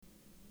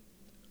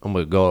I'm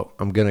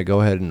gonna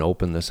go ahead and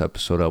open this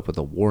episode up with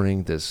a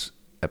warning. This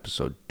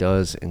episode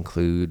does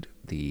include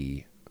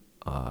the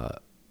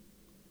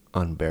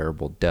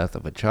unbearable death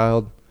of a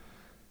child,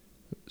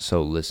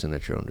 so listen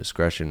at your own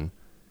discretion,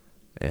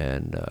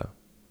 and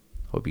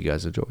hope you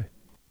guys enjoy.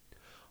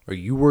 Are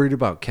you worried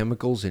about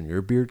chemicals in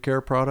your beard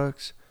care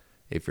products?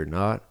 If you're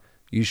not,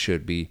 you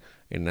should be,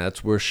 and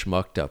that's where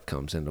Schmucked Up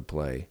comes into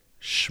play.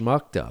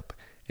 Schmucked Up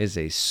is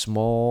a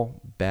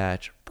small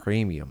batch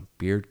premium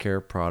beard care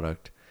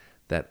product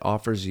that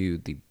offers you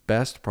the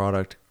best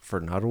product for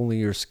not only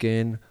your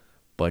skin,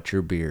 but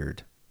your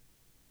beard.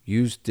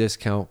 Use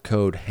discount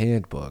code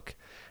HANDBOOK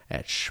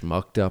at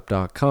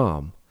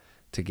schmuckedup.com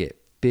to get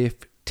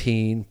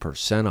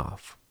 15%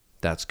 off.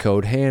 That's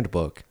code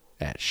HANDBOOK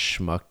at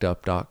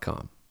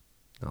schmuckedup.com.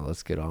 Now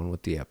let's get on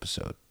with the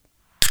episode.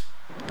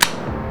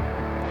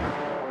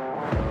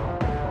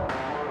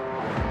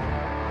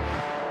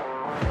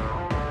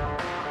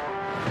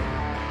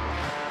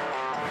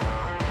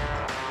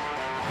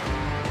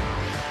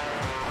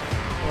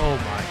 Oh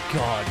my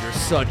God, you're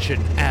such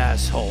an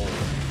asshole.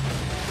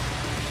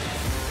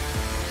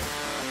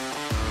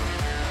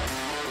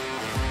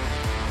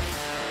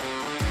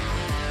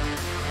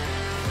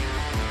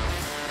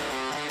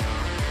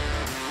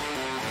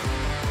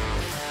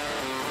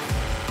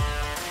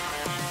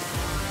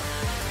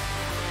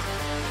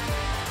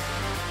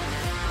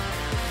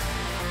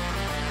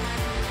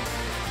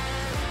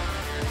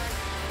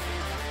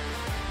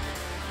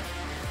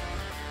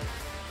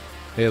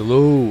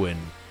 Hello, and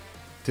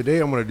today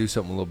I'm going to do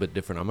something a little bit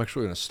different. I'm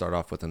actually going to start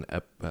off with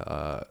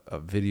a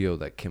video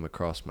that came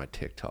across my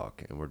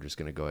TikTok, and we're just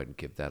going to go ahead and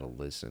give that a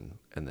listen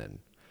and then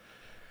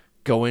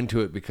go into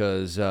it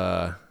because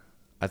I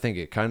think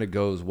it kind of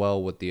goes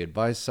well with the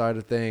advice side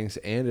of things,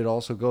 and it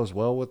also goes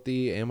well with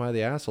the am I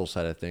the asshole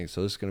side of things.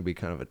 So this is going to be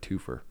kind of a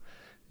twofer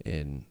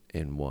in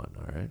one,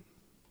 all right?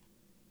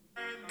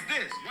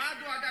 This. Why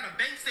do I got a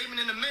bank statement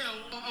in the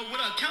mail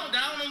with an account that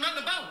I don't know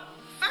nothing about?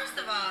 First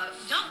of all,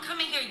 don't come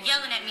in here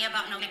yelling at me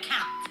about no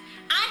account.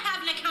 I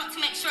have an account to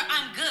make sure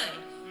I'm good.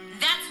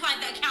 That's why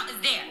the account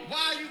is there. Why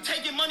are you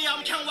taking money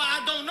out of account while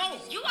I don't know?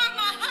 You are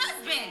my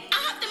husband. I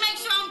have to make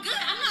sure I'm good.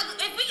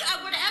 If we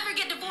were to ever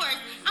get divorced,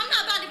 I'm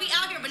not about to be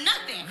out here with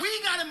nothing. We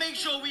gotta make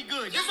sure we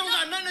good. This don't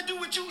got nothing to do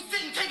with you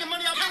sitting taking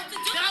money out of Has to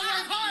do that I with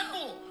work us. hard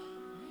for.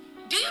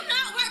 Do you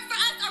not work for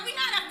us? Are we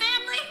not a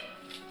family?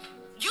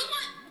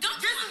 Don't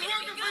This you is want me to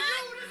working be for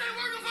good? you. This ain't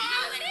working for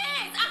No, us. it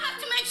is. I have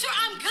to make sure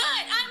I'm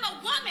good. I'm a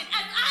woman.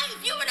 If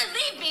you were to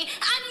leave me,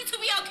 I need to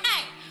be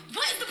okay.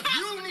 What is the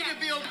problem? You need to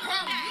be a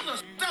problem. You a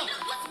stuff.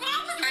 What's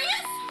wrong with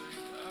Chris?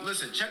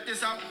 Listen, check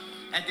this out.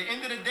 At the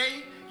end of the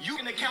day, you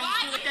can account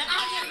Why? for that I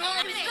work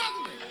hard and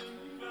struggling.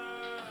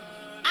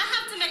 I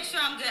have to make sure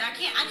I'm good. I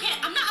can't.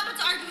 I'm not about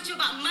to argue with you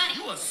about money.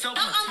 You a self-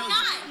 No, I'm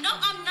not. No,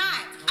 I'm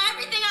not.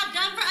 Everything I've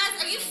done for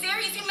us, are you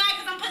serious? You mad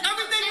because I'm putting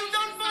Everything you've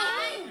done for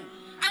who?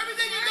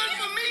 Everything you've done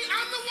for me,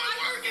 I'm the one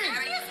working.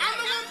 Serious? I'm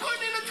the one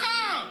putting in the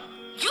time.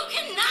 You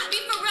cannot be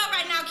for real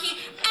right now, Key.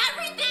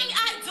 Everything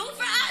I do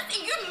for us,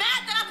 and you're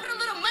mad that I put a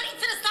little money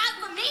to the side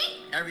for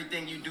me?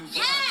 Everything you do for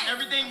Yes. us.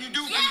 Everything you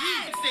do for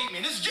Yes. you.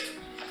 Statement. It's just.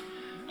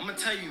 I'm gonna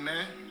tell you,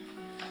 man.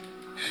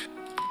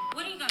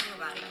 What are you gonna do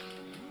about it?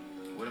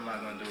 What am I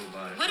gonna do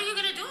about it? What are you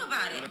gonna do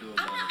about it? What am I gonna do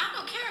about I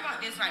don't care about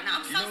this right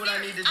now. I'm You so know what I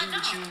need to serious. do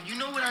with you? You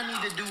know what I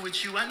need to do with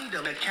you? I need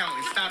to account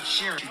and stop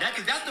sharing.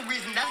 Cause that's the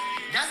reason.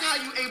 That's how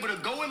you able to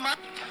go in my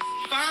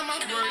find my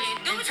words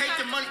and take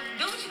the money.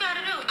 Do what you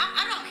gotta do.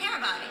 I don't care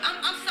about it.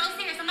 I'm so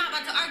serious. I'm not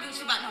about to argue with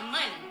you about no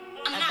money.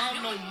 I'm not About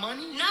doing no it.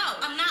 money? No,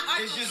 I'm not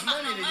arguing It's with just you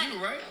about money no to you,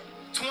 right?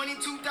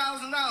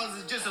 $22,000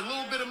 is just a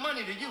little bit of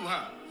money to you,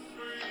 huh?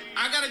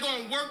 I gotta go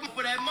and work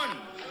for that money,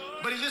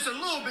 but it's just a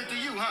little bit to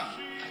you, huh?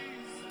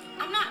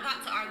 I'm not about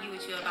to argue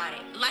with you about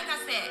it. Like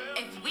I said,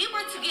 if you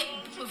were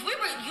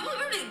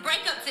to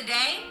break up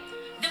today,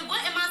 then what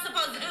am I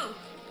supposed to do?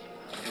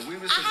 If we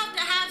was I to, have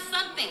to have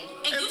something.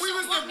 And if you we should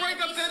was to want me break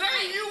up be today,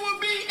 straight. you would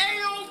be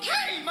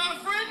A-okay, my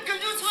friend,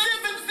 because you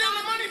been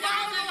stealing money for I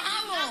don't know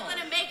how long. That's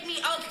gonna make me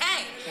okay.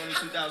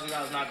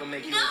 $22,000 not gonna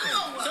make you No.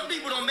 okay. Some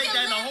people don't make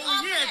that in a whole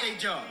year at their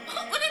job.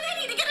 What do they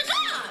need to get a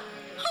job?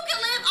 Who can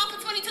live off of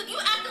 22? You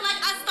acting like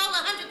I stole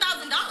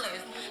 $100,000.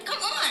 Come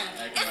on.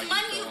 Acting It's like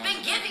money you you've stole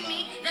been giving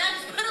me that I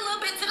just put a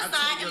little bit to the I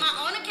side took in your- my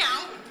own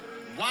account.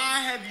 Why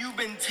have you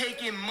been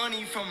taking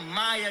money from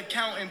my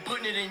account and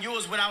putting it in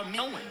yours without me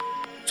knowing?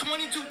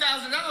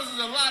 $22,000 is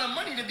a lot of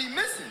money to be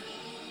missing.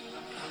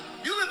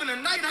 You live in a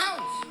nice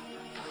house.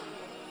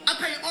 I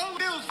pay all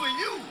bills for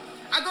you.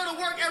 I go to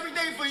work every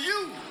day for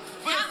you,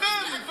 for the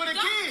family, for the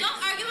kids.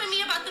 Don't argue with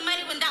me about the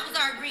money when that was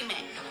our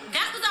agreement.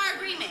 That was our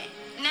agreement.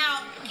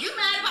 Now, you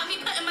mad about me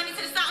putting money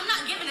to the side. I'm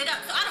not giving it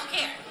up, so I don't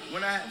care.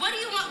 What do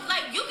you want?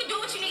 Like, you can do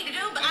what you need to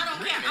do, but I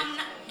don't care. I'm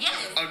not. Yes.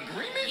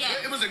 Agreement?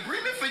 Yes. It was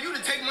agreement for you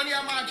to take money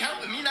out of my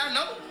account with me not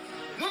know?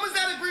 When was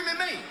that agreement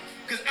made?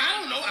 Because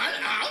I don't know.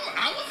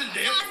 I wasn't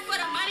there. Ask for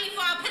the money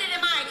before I put it in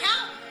my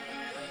account.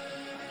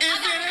 Is I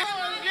got it it.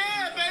 ours?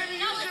 Yeah, baby.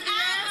 You No, should it's be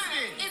ours.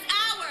 asking. It's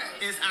ours.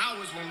 It's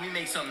ours when we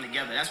make something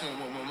together. That's when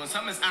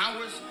something's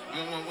ours.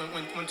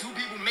 When two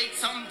people make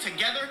something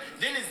together,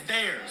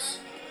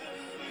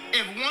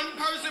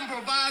 and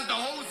provides the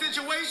whole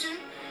situation,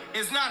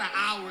 it's not an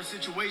our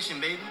situation,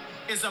 baby.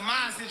 It's a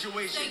my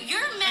situation. So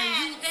you're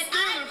mad that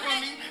stealing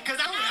from me because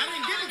I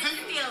didn't give it to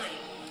you. Stealing.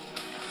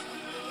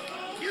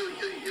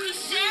 We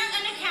share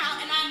an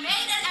account, and I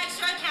made an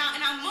extra account,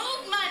 and I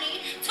moved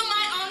money to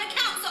my own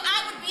account so I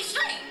would be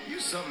straight. You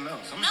something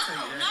else. I'm no, gonna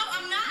tell you that. No,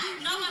 I'm not.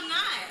 No, I'm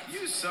not.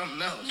 You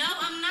something else. No,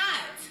 I'm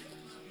not.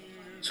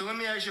 So let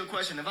me ask you a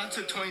question. If I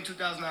took $22,000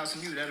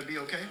 from you, that'd be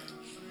okay?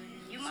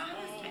 You my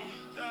husband.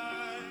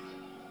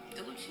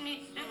 Do what you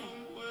need to do.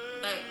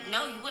 But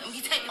no, you wouldn't be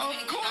taking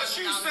 $22,000. Of course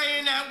you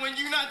saying that when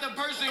you're not the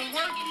person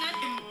working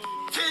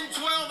 10,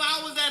 12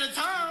 hours at a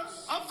time.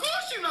 Of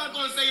course you're not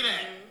gonna say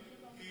that.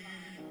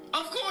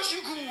 Of course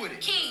you cool with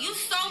it. Key, you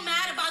so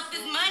mad about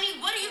this money.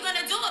 What are you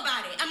gonna do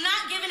about it? I'm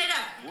not giving it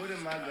up. What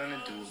am I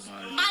gonna do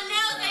about it? My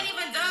nails ain't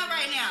even done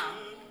right now.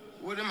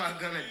 What am I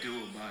gonna do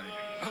about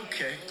it?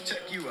 Okay,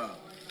 check you out.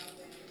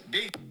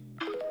 Big.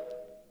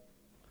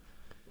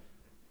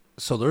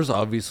 So there's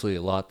obviously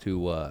a lot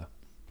to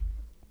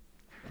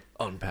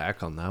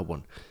unpack on that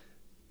one.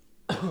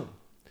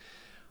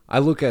 I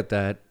look at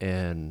that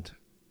and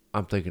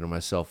I'm thinking to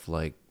myself,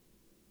 like,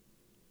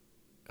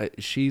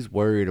 she's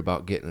worried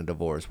about getting a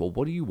divorce. Well,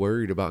 what are you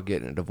worried about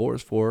getting a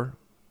divorce for?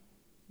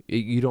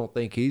 You don't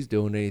think he's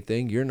doing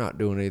anything. You're not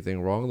doing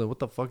anything wrong. Then what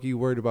the fuck are you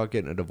worried about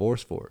getting a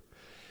divorce for?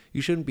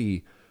 You shouldn't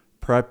be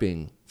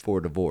prepping for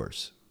a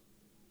divorce.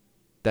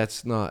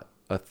 That's not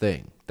a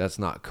thing. That's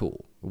not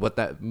cool.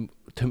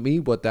 To me,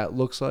 what that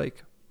looks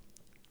like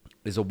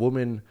is a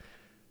woman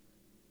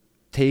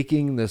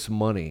taking this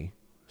money,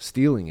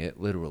 stealing it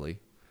literally,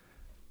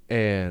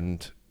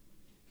 and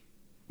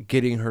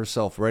getting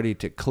herself ready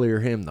to clear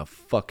him the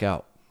fuck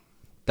out.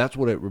 That's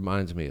what it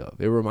reminds me of.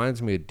 It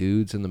reminds me of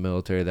dudes in the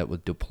military that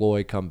would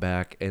deploy, come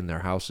back, and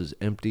their house is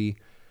empty,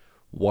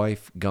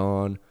 wife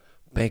gone,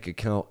 bank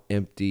account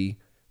empty,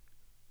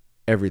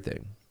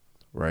 everything,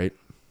 right?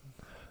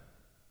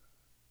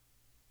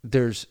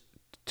 There's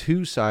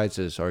two sides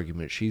to this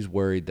argument. She's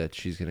worried that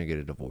she's going to get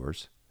a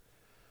divorce.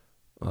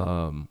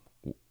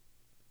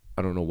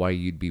 I don't know why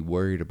you'd be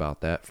worried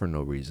about that for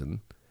no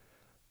reason.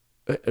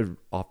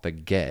 Off the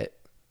get.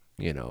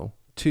 You know,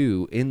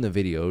 two, in the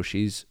video,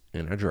 she's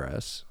in a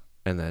dress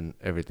and then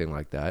everything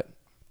like that.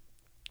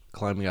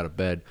 Climbing out of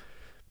bed.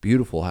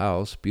 Beautiful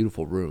house,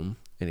 beautiful room,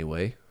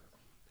 anyway.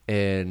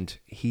 And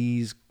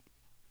he's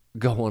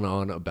going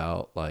on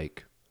about,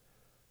 like,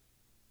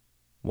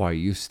 why are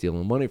you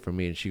stealing money from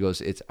me? And she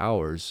goes, it's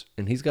ours.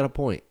 And he's got a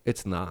point.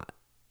 It's not.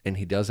 And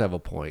he does have a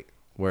point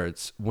where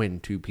it's when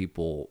two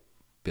people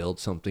build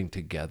something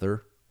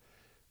together,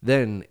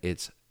 then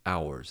it's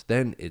ours.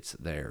 Then it's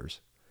theirs.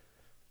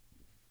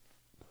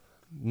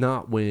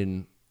 Not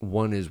when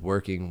one is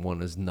working,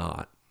 one is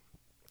not.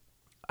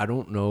 I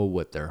don't know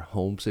what their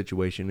home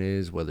situation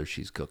is, whether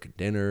she's cooking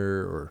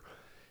dinner or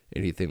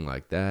anything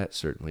like that.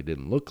 Certainly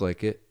didn't look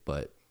like it,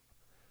 but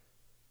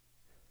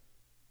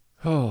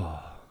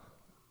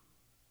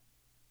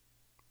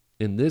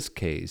in this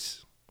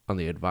case, on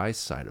the advice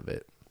side of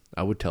it,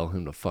 I would tell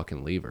him to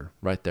fucking leave her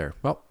right there.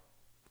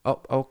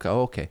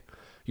 Okay.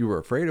 You were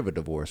afraid of a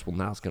divorce. Well,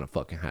 now it's going to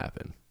fucking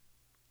happen,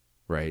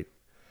 right?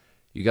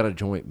 You got a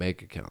joint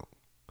bank account.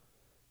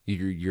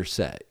 You're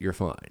set. You're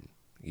fine.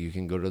 You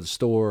can go to the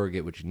store,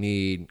 get what you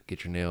need,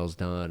 get your nails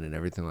done and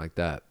everything like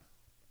that.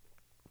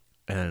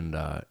 And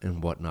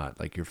whatnot.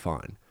 Like, you're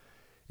fine.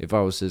 If I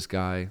was this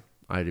guy,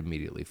 I'd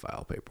immediately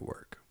file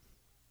paperwork.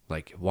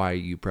 Like, why are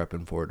you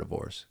prepping for a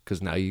divorce?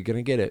 Because now you're going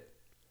to get it.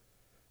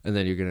 And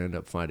then you're going to end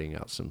up finding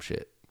out some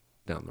shit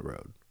down the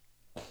road.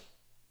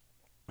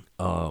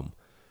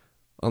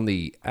 On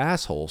the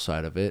asshole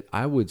side of it,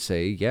 I would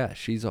say, yeah,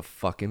 she's a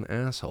fucking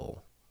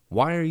asshole.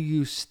 Why are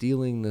you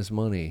stealing this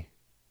money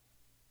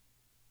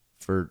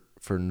for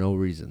no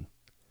reason?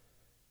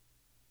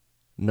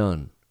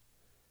 None.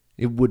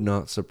 It would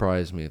not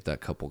surprise me if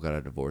that couple got a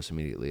divorce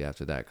immediately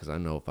after that, because I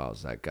know if I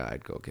was that guy,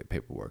 I'd go get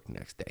paperwork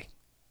next day.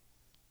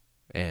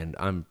 And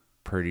I'm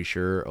pretty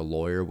sure a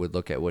lawyer would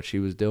look at what she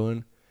was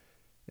doing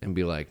and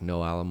be like,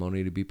 no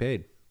alimony to be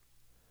paid.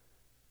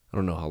 I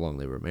don't know how long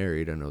they were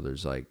married. I know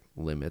there's like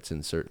limits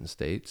in certain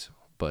states,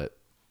 but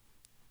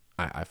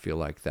I feel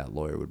like that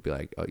lawyer would be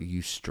like, oh,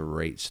 you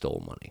straight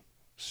stole money.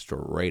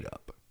 Straight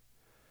up.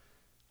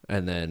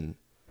 And then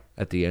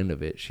at the end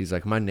of it, she's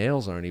like, my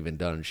nails aren't even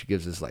done. She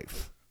gives this like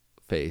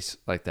face,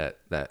 like that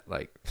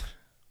like,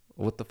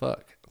 what the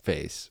fuck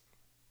face.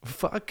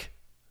 Fuck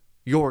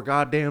your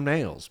goddamn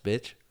nails,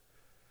 bitch.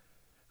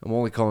 I'm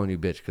only calling you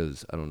bitch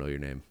because I don't know your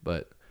name,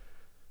 but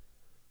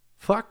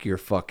fuck your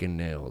fucking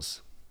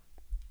nails.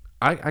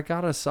 I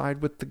gotta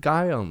side with the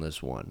guy on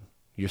this one.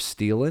 You're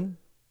stealing.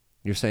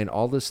 You're saying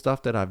all this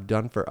stuff that I've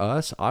done for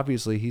us.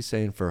 Obviously, he's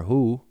saying for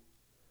who?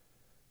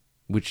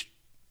 Which,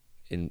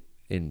 in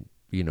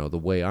you know, the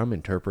way I'm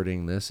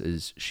interpreting this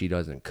is she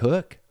doesn't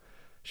cook.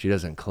 She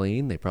doesn't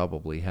clean. They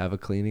probably have a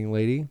cleaning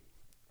lady.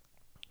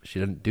 She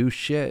doesn't do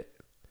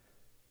shit.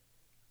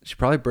 She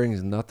probably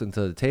brings nothing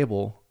to the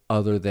table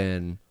other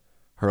than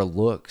her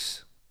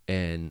looks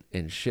and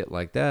shit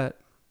like that.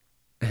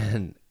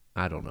 And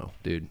I don't know,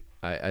 dude.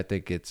 I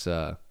think it's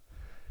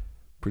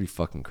pretty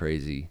fucking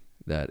crazy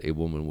that a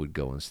woman would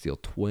go and steal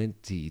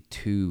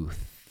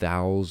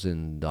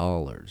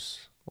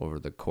 $22,000 over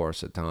the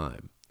course of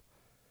time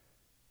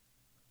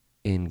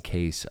in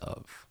case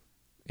of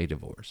a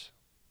divorce.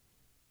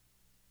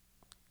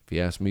 If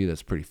you ask me,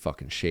 that's pretty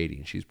fucking shady.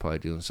 And she's probably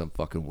doing some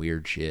fucking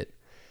weird shit.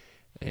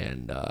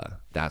 And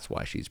that's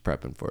why she's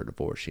prepping for a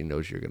divorce. She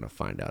knows you're going to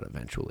find out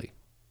eventually.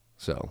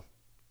 So,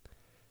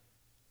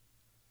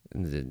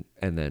 and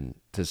then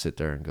to sit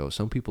there and go,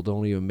 some people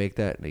don't even make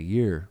that in a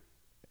year.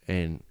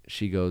 And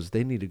she goes,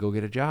 they need to go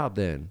get a job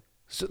then.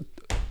 So,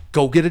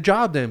 go get a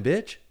job then,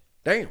 bitch.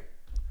 Damn.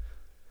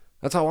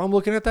 That's how I'm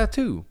looking at that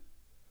too.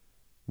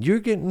 You're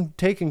getting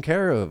taken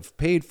care of,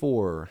 paid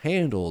for,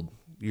 handled.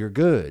 You're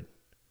good.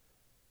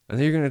 And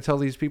then you're going to tell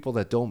these people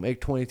that don't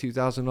make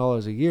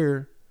 $22,000 a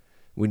year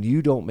when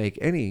you don't make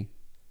any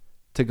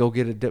to go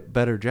get a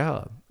better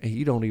job. And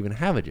you don't even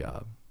have a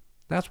job.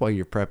 That's why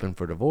you're prepping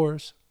for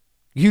divorce.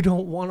 You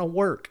don't want to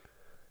work.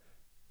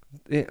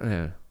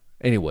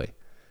 Anyway,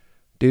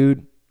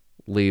 dude,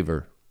 leave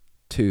her.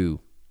 2,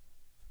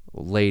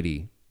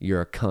 lady,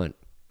 you're a cunt.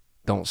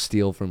 Don't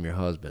steal from your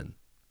husband.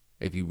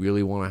 If you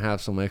really want to have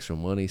some extra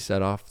money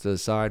set off to the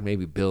side,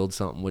 maybe build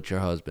something with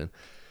your husband.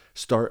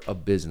 Start a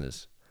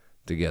business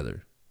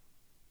together.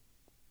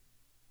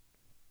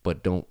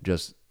 But don't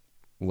just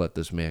let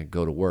this man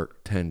go to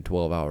work 10,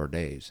 12-hour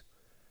days.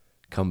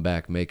 Come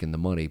back making the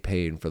money,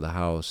 paying for the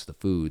house, the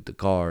food, the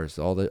cars,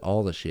 all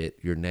the shit,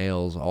 your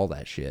nails, all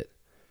that shit.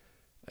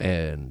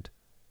 And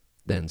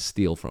then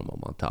steal from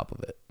him on top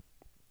of it.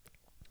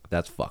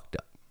 That's fucked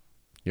up.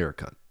 You're a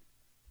cunt.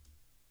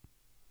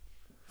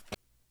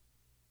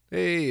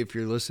 Hey, if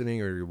you're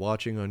listening or you're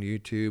watching on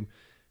YouTube,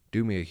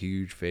 do me a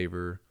huge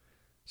favor.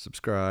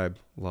 Subscribe,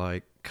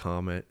 like,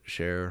 comment,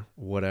 share,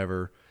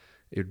 whatever.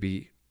 It'd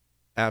be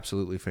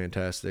absolutely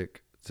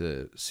fantastic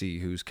to see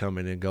who's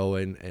coming and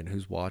going and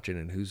who's watching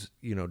and who's,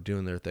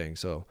 doing their thing.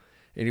 So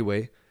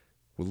anyway,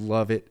 would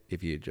love it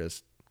if you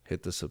just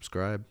hit the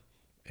subscribe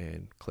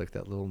and click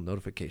that little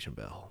notification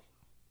bell.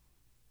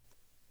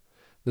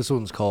 This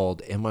one's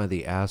called, Am I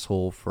the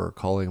Asshole for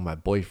Calling My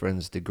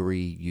Boyfriend's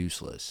Degree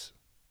Useless?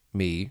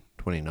 Me,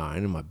 29,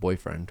 and my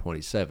boyfriend,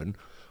 27,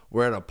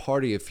 were at a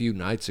party a few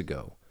nights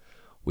ago.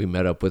 We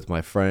met up with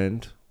my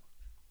friends.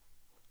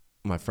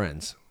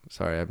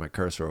 Sorry, I had my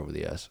cursor over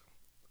the S.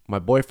 My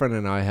boyfriend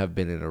and I have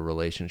been in a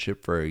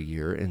relationship for a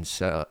year and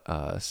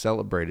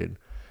celebrated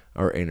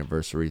our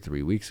anniversary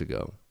 3 weeks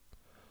ago.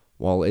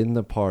 While at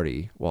the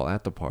party,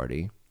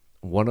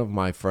 one of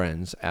my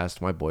friends asked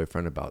my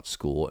boyfriend about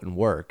school and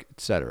work,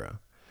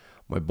 etc.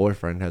 My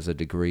boyfriend has a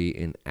degree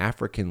in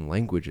African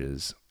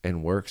languages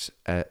and works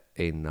at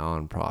a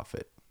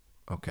non-profit.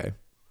 Okay.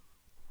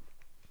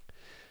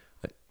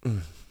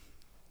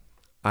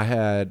 I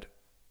had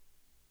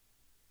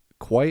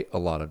quite a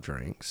lot of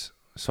drinks,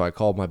 so I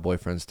called my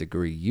boyfriend's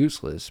degree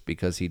useless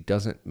because he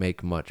doesn't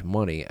make much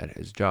money at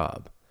his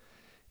job.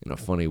 In a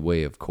funny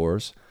way, of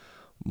course,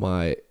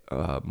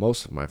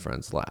 most of my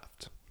friends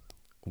laughed.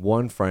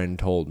 One friend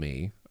told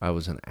me I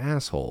was an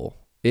asshole.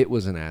 It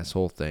was an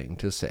asshole thing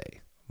to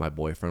say. My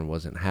boyfriend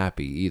wasn't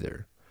happy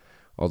either,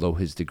 although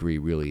his degree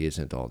really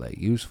isn't all that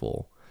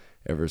useful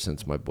ever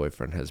since my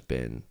boyfriend has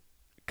been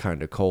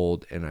kind of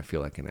cold and I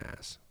feel like an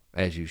ass,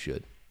 as you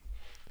should.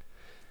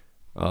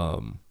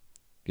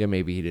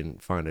 Maybe he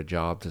didn't find a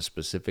job to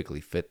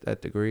specifically fit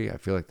that degree. I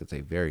feel like that's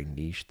a very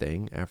niche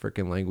thing,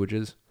 African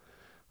languages.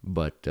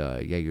 But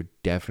you're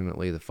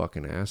definitely the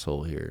fucking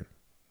asshole here.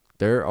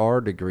 There are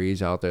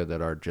degrees out there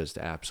that are just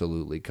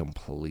absolutely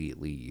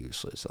completely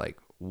useless, like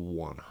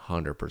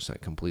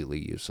 100% completely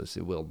useless.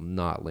 It will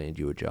not land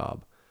you a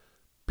job,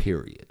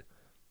 period.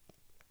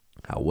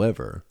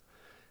 However,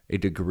 a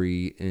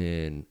degree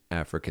in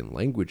African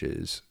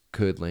languages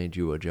could land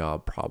you a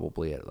job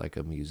probably at like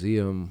a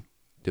museum,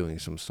 doing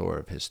some sort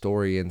of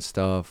historian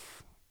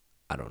stuff.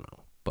 I don't know,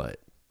 but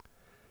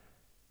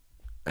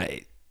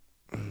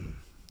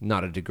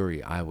not a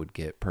degree I would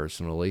get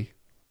personally.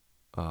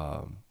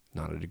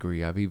 Not a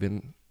degree I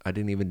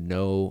didn't even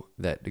know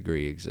that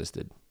degree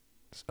existed.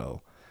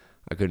 So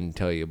I couldn't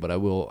tell you, but I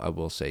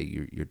will say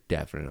you're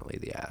definitely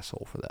the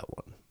asshole for that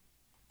one.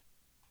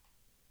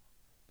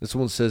 This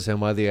one says,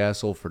 am I the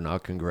asshole for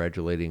not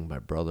congratulating my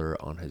brother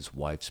on his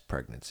wife's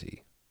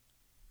pregnancy?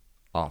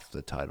 Off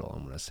the title,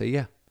 I'm going to say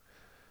yeah.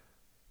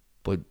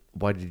 But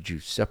why did you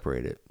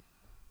separate it?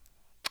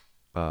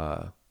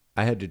 I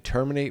had to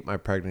terminate my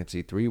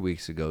pregnancy 3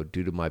 weeks ago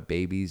due to my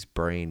baby's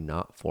brain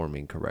not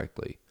forming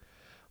correctly.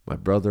 My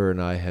partner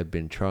and I had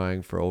been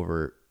trying for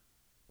over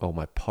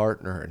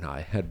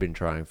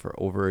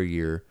a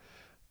year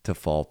to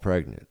fall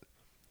pregnant.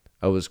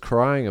 I was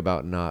crying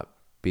about not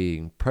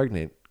being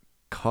pregnant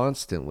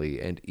constantly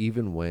and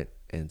even went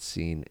and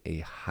seen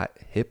a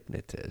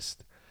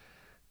hypnotist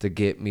to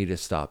get me to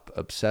stop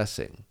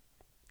obsessing.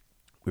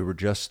 We were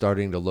just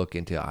starting to look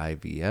into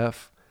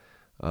IVF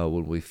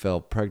when we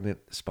fell pregnant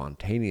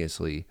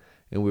spontaneously,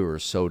 and we were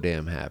so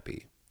damn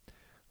happy.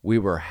 We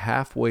were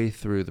halfway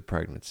through the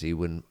pregnancy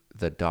when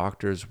the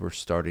doctors were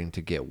starting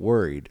to get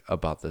worried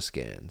about the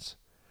scans.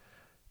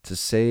 To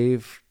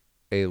save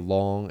a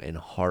long and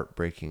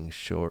heartbreaking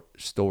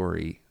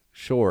story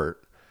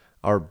short,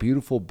 our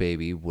beautiful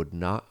baby would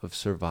not have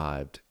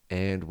survived,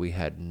 and we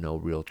had no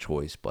real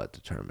choice but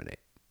to terminate.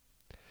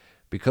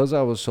 Because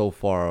I was so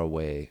far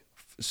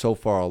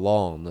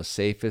along, the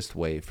safest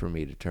way for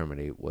me to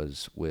terminate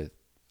was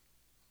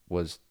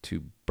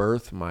to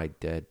birth my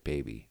dead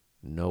baby.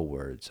 No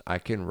words I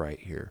can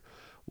write here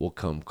will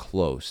come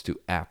close to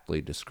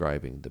aptly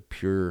describing the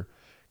pure,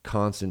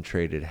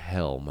 concentrated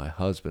hell my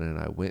husband and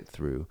I went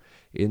through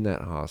in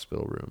that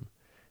hospital room,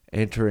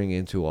 entering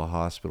into a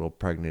hospital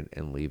pregnant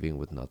and leaving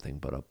with nothing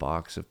but a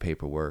box of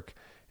paperwork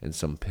and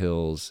some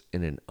pills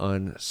in an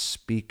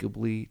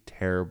unspeakably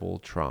terrible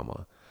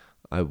trauma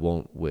I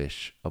won't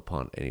wish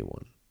upon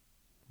anyone.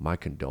 My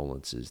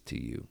condolences to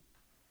you,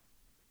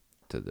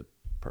 to the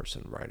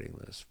person writing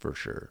this, for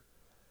sure.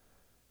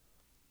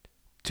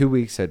 2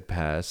 weeks had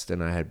passed,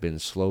 and I had been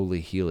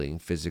slowly healing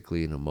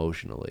physically and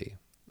emotionally.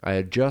 I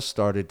had just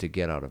started to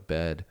get out of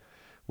bed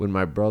when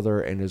my brother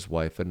and his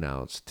wife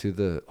announced to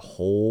the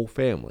whole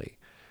family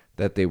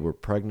that they were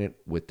pregnant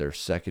with their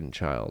second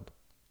child,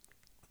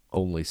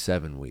 only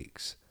 7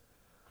 weeks.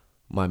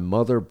 My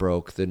mother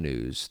broke the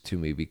news to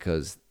me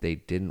because they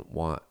didn't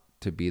want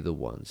to be the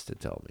ones to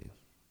tell me.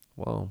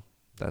 Well,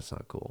 that's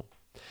not cool.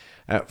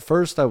 At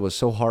first, I was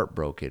so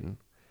heartbroken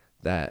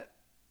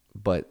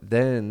but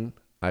then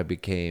I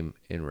became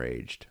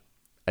enraged.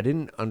 I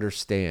didn't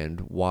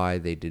understand why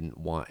they didn't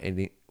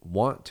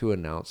want to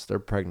announce their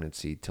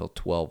pregnancy till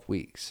 12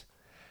 weeks,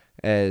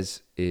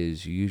 as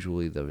is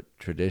usually the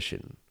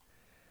tradition.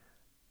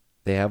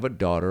 They have a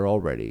daughter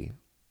already,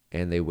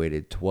 and they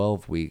waited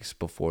 12 weeks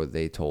before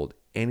they told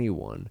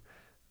anyone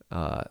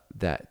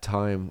that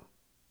time,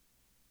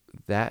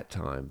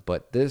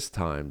 but this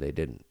time they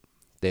didn't.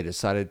 They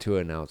decided to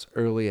announce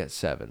early at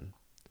 7.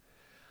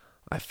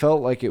 I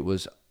felt like it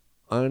was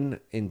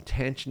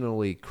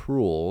unintentionally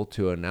cruel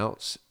to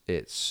announce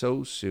it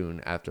so soon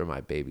after my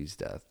baby's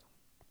death.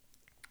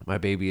 My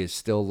baby is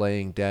still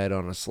laying dead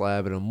on a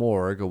slab in a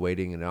morgue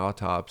awaiting an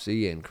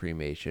autopsy and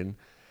cremation,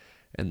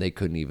 and they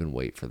couldn't even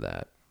wait for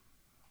that.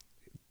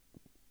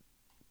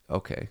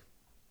 Okay.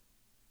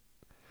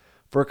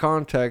 For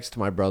context,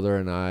 my brother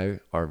and I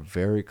are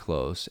very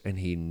close, and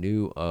he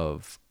knew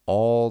of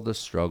all the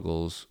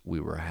struggles we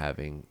were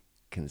having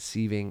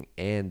conceiving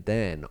and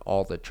then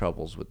all the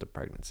troubles with the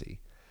pregnancy.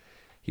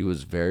 He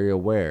was very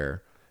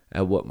aware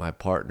of what my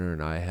partner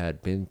and I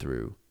had been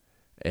through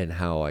and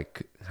how I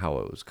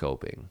was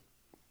coping.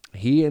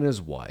 He and his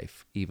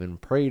wife even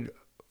prayed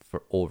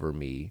over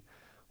me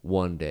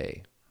one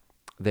day.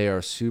 They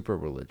are super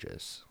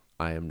religious.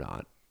 I am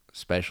not,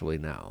 especially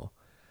now,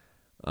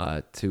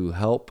 to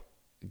help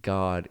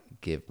God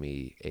give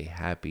me a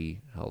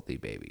happy, healthy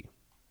baby.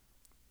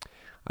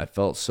 I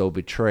felt so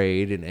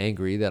betrayed and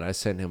angry that I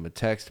sent him a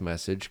text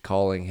message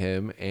calling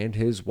him and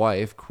his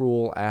wife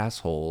cruel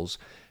assholes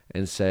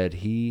and said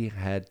he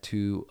had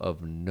to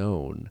have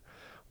known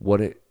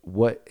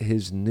what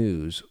his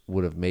news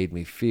would have made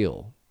me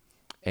feel.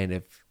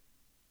 And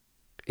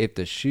if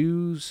the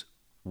shoe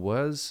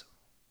was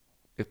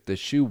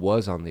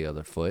on the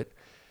other foot,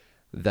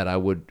 that I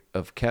would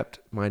have kept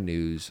my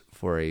news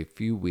for a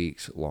few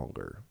weeks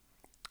longer.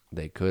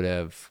 They could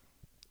have,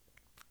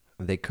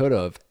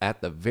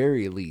 at the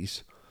very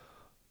least,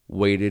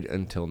 waited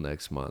until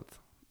next month.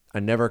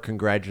 I never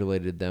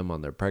congratulated them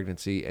on their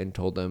pregnancy and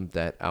told them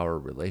that our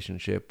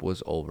relationship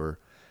was over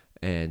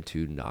and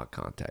to not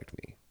contact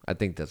me. I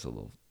think that's a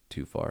little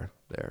too far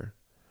there.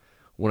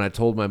 When I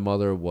told my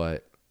mother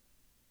what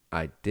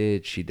I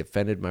did, she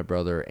defended my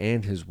brother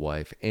and his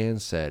wife and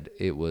said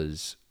it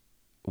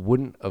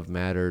wouldn't have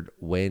mattered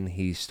when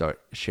he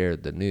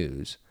shared the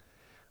news.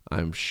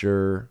 I'm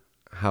sure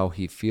how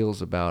he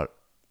feels about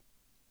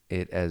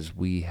it, as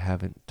we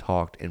haven't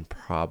talked and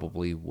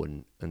probably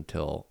wouldn't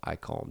until I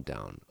calm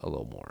down a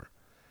little more.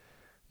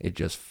 It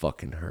just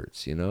fucking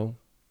hurts, you know?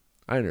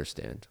 I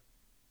understand.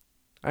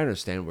 I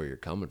understand where you're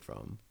coming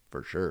from,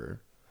 for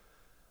sure.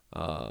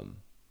 I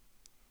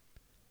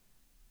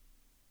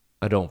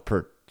don't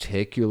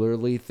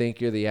particularly think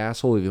you're the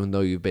asshole, even though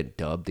you've been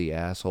dubbed the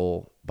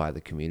asshole by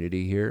the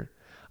community here.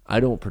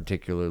 I don't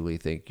particularly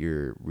think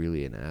you're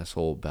really an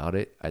asshole about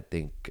it. I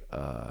think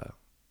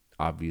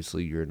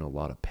obviously you're in a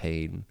lot of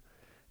pain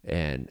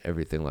and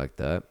everything like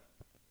that.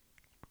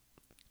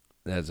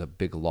 That's a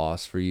big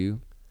loss for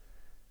you.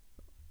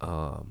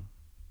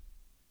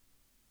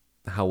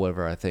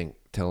 However, I think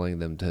telling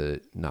them to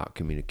not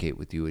communicate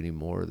with you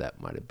anymore, that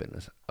might have been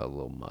a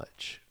little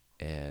much.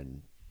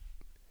 And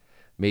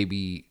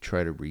maybe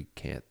try to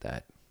recant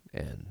that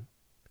and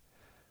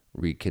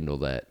rekindle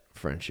that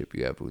friendship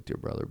you have with your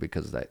brother,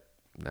 because I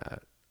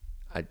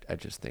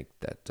just think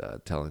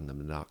that telling them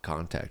to not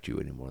contact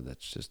you anymore,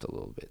 that's just a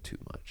little bit too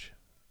much.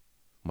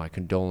 My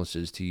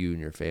condolences to you and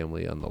your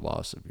family on the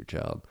loss of your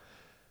child.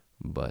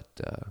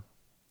 But,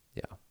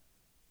 yeah.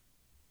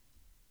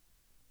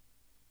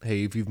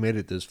 Hey, if you've made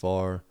it this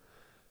far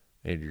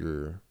and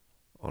you're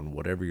on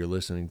whatever you're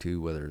listening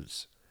to, whether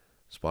it's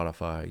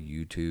Spotify,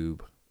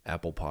 YouTube,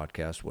 Apple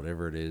Podcast,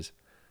 whatever it is,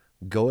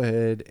 go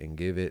ahead and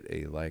give it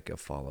a like, a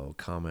follow,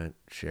 comment,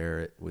 share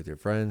it with your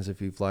friends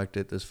if you've liked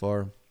it this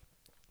far.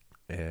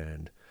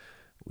 And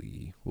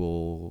we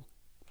will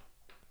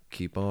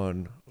keep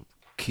on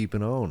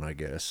keeping on, I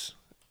guess,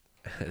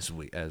 as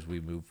we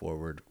move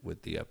forward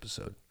with the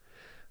episode.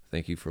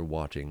 Thank you for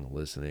watching,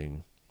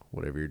 listening,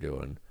 whatever you're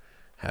doing,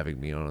 having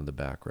me on in the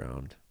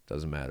background.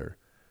 Doesn't matter.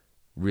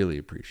 Really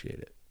appreciate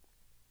it.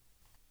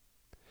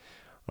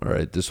 All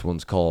right, this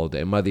one's called,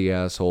 Am I the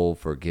Asshole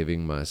for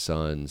Giving My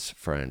Son's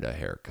Friend a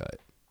Haircut?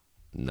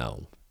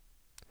 No.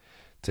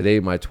 Today,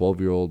 my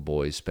 12-year-old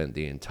boy spent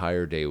the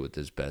entire day with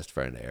his best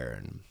friend,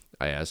 Aaron.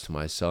 I asked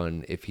my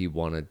son if he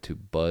wanted to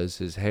buzz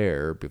his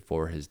hair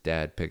before his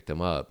dad picked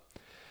him up,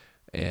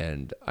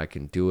 and I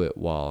can do it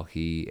while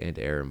he and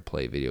Aaron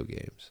play video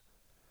games.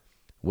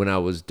 When I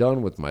was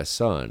done with my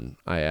son,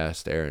 I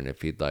asked Aaron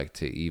if he'd like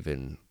to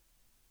even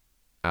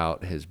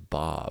out his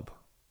bob.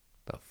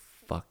 The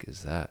fuck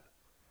is that?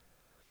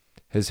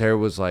 His hair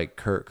was like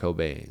Kurt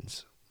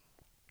Cobain's.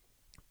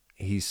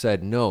 He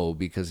said no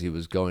because he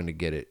was going to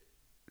get it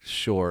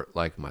short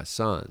like my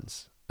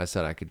son's. I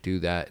said I could do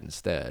that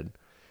instead.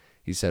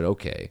 He said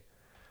okay.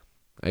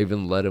 I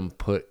even let him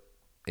put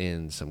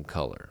in some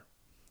color.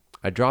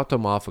 I dropped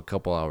him off a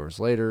couple hours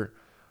later.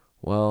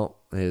 Well,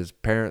 his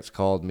parents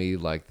called me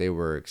like they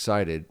were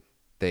excited.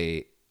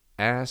 They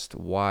asked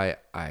why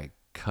I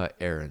cut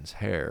Aaron's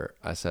hair.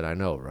 I said, I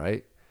know,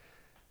 right?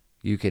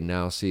 You can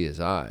now see his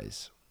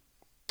eyes.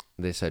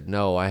 They said,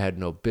 no, I had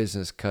no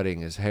business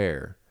cutting his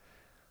hair.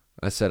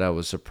 I said I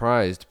was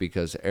surprised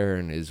because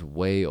Aaron is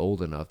way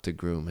old enough to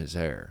groom his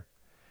hair.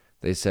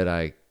 They said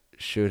I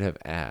should have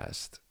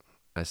asked.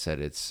 I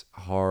said it's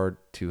hard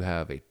to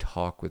have a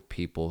talk with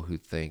people who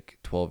think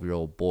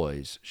 12-year-old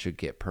boys should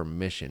get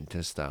permission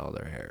to style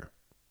their hair.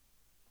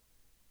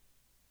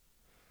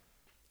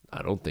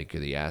 I don't think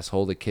you're the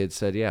asshole. The kid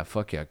said, yeah,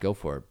 fuck yeah, go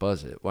for it.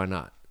 Buzz it. Why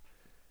not?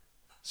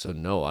 So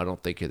no, I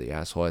don't think you're the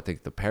asshole. I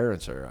think the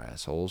parents are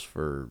assholes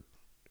for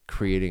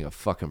creating a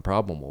fucking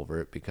problem over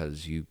it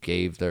because you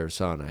gave their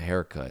son a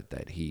haircut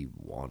that he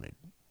wanted.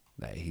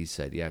 That he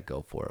said, yeah,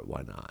 go for it.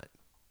 Why not?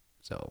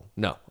 So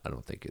no, I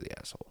don't think you're the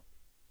asshole.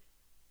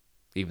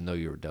 Even though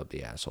you were dubbed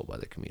the asshole by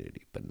the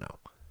community, but no.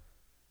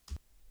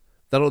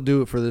 That'll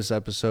do it for this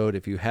episode.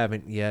 If you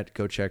haven't yet,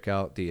 go check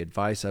out the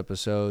advice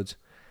episodes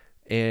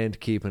and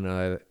keep an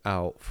eye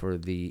out for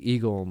the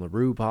Eagle and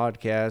LaRue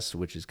podcast,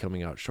 which is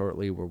coming out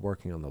shortly. We're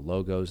working on the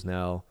logos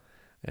now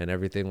and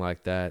everything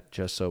like that,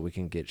 just so we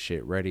can get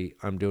shit ready.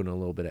 I'm doing a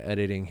little bit of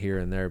editing here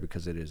and there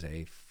because it is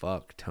a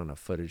fuck ton of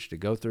footage to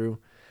go through.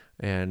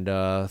 And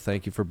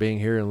thank you for being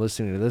here and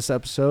listening to this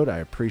episode. I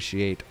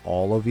appreciate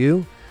all of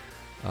you.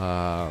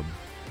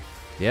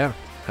 Yeah,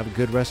 have a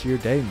good rest of your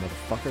day,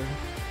 motherfucker.